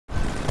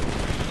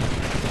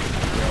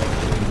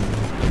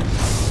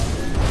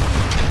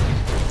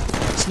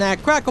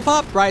snack, crackle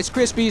pop, Rice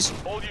Krispies.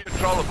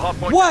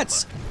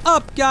 What's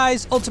up,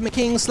 guys? Ultimate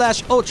King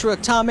 / Ultra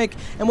Atomic,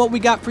 and what we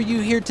got for you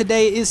here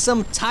today is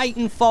some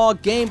Titanfall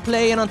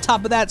gameplay, and on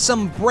top of that,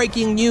 some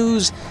breaking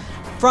news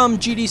from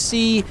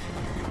GDC.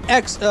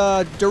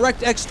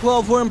 DirectX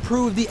 12 will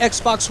improve the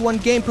Xbox One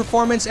game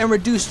performance and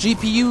reduce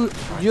GPU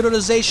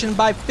utilization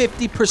by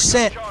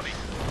 50%.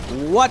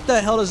 What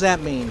the hell does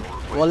that mean?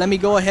 Well, let me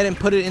go ahead and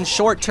put it in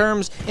short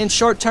terms. In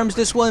short terms,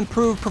 this will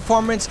improve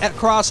performance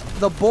across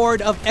the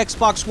board of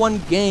Xbox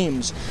One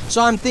games. So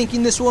I'm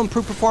thinking this will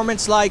improve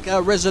performance like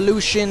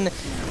resolution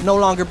no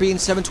longer being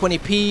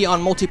 720p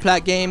on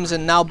multi-plat games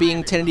and now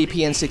being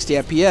 1080p and 60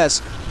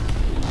 FPS.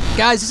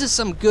 Guys, this is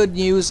some good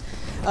news.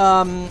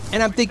 And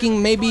I'm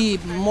thinking maybe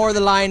more the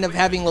line of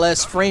having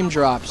less frame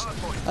drops.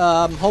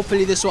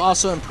 Hopefully this will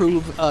also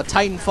improve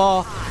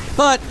Titanfall.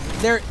 But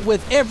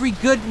with every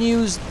good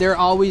news, there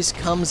always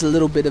comes a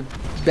little bit of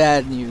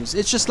bad news.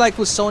 It's just like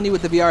with Sony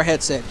with the VR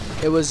headset.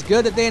 It was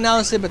good that they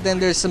announced it, but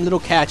then there's some little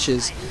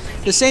catches.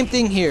 The same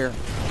thing here.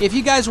 If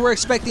you guys were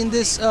expecting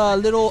this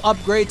little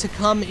upgrade to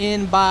come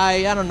in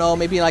by, I don't know,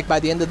 maybe like by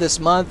the end of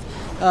this month,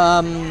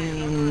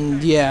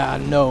 yeah,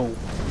 no.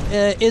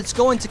 It's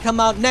going to come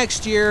out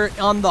next year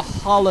on the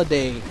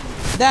holiday.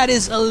 That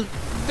is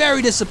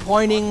very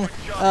disappointing,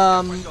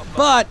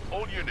 but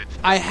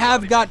I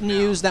have got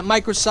news that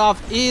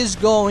Microsoft is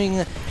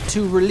going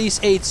to release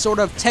a sort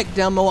of tech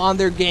demo on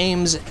their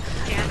games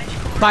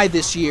by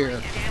this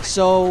year.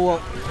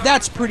 So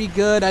that's pretty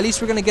good. At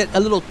least we're going to get a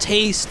little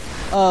taste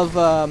of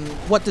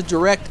what the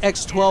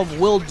DirectX 12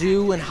 will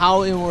do and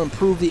how it will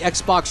improve the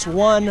Xbox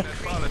One.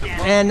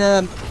 And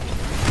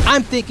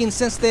I'm thinking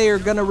since they are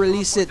going to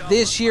release it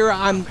this year,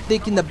 I'm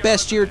thinking the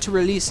best year to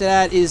release it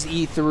at is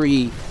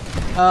E3.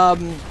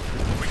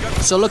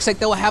 So it looks like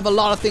they'll have a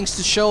lot of things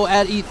to show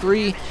at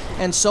E3,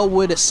 and so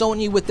would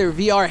Sony with their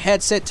VR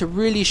headset to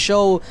really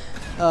show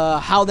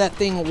how that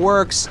thing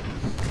works.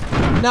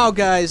 Now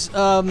guys,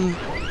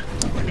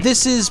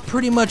 this is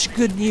pretty much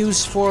good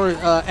news for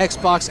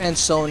Xbox and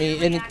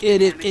Sony, and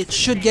it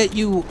should get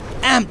you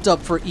amped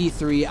up for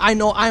E3. I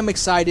know I'm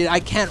excited. I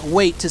can't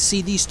wait to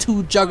see these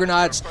two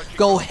juggernauts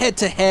go head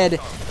to head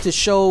to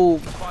show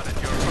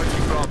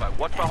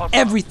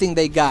everything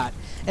they got.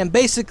 And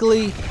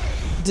basically,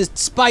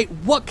 despite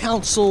what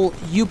console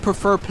you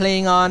prefer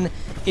playing on,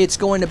 it's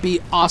going to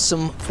be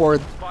awesome for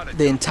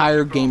the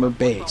entire gamer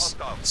base.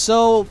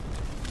 So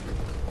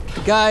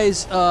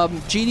guys,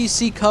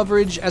 GDC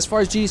coverage, as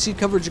far as GDC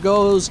coverage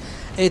goes,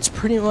 it's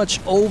pretty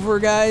much over,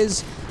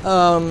 guys.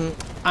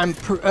 I'm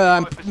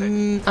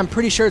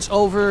pretty sure it's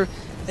over.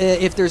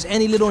 If there's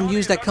any little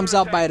news that comes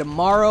out by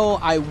tomorrow,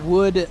 I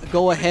would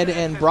go ahead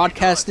and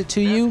broadcast it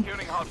to you.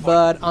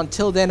 But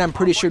until then, I'm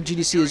pretty sure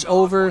GDC is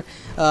over.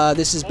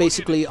 This is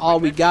basically all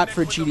we got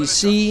for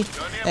GDC.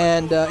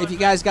 And if you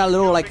guys got a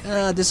little like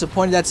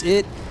disappointed, that's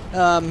it.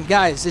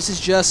 Guys, this is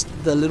just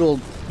the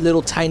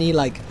little tiny,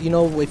 like, you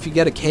know, if you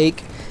get a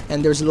cake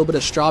and there's a little bit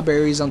of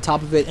strawberries on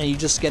top of it and you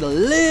just get a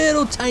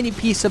little tiny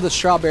piece of the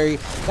strawberry,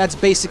 that's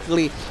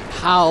basically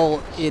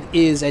how it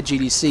is at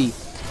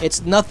GDC.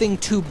 It's nothing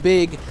too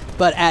big,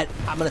 but I'm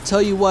gonna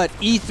tell you what,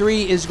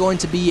 E3 is going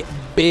to be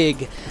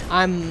big.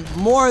 I'm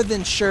more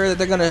than sure that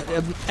they're gonna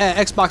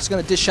Xbox is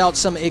gonna dish out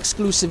some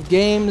exclusive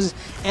games,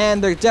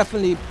 and they're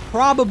definitely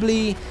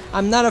probably,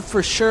 I'm not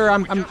for sure,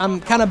 I'm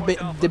kind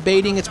of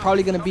debating, it's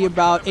probably gonna be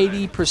about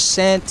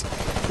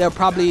 80%. They'll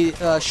probably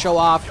show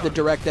off the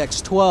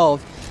DirectX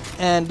 12,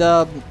 and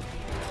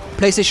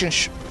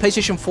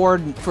PlayStation 4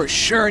 for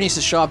sure needs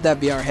to show off that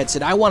VR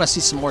headset. I want to see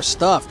some more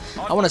stuff.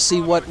 I want to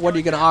see what you're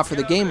going to offer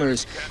the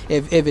gamers.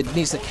 If it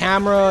needs the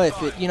camera, if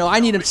it, you know,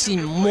 I need to see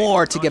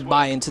more to get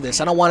buy into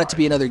this. I don't want it to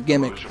be another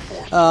gimmick.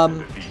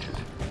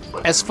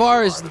 As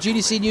far as the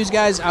GDC news,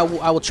 guys, I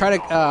will try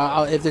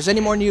to. If there's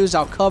any more news,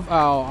 I'll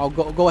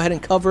go ahead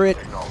and cover it.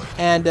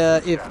 And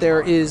if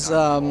there is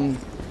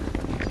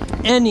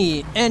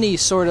any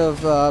sort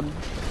of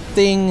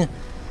thing,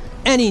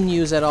 any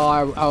news at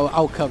all,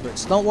 I'll cover it.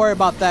 So don't worry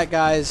about that,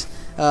 guys.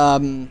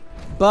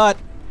 But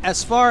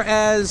as far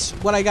as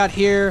what I got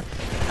here,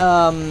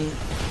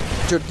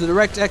 the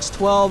DirectX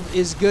 12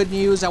 is good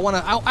news.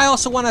 I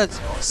also want to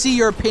see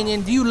your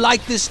opinion. Do you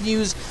like this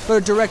news for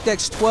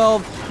DirectX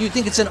 12? Do you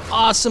think it's an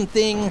awesome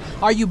thing?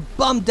 Are you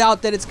bummed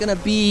out that it's gonna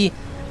be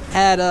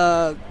at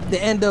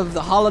the end of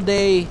the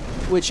holiday?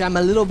 Which I'm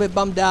a little bit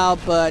bummed out,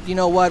 but you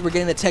know what? We're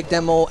getting a tech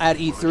demo at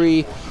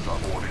E3.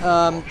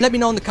 Let me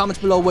know in the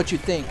comments below what you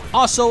think.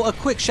 Also, a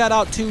quick shout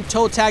out to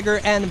Toe Tagger,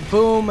 and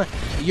boom,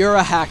 you're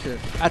a hacker.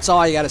 That's all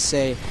I gotta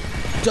say.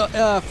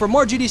 For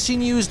more GDC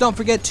news, don't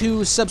forget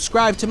to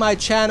subscribe to my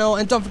channel,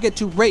 and don't forget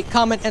to rate,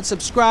 comment, and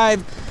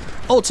subscribe.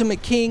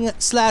 Ultimate King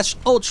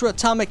 / Ultra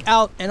Atomic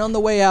out, and on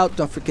the way out,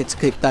 don't forget to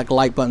click that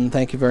like button.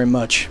 Thank you very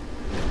much.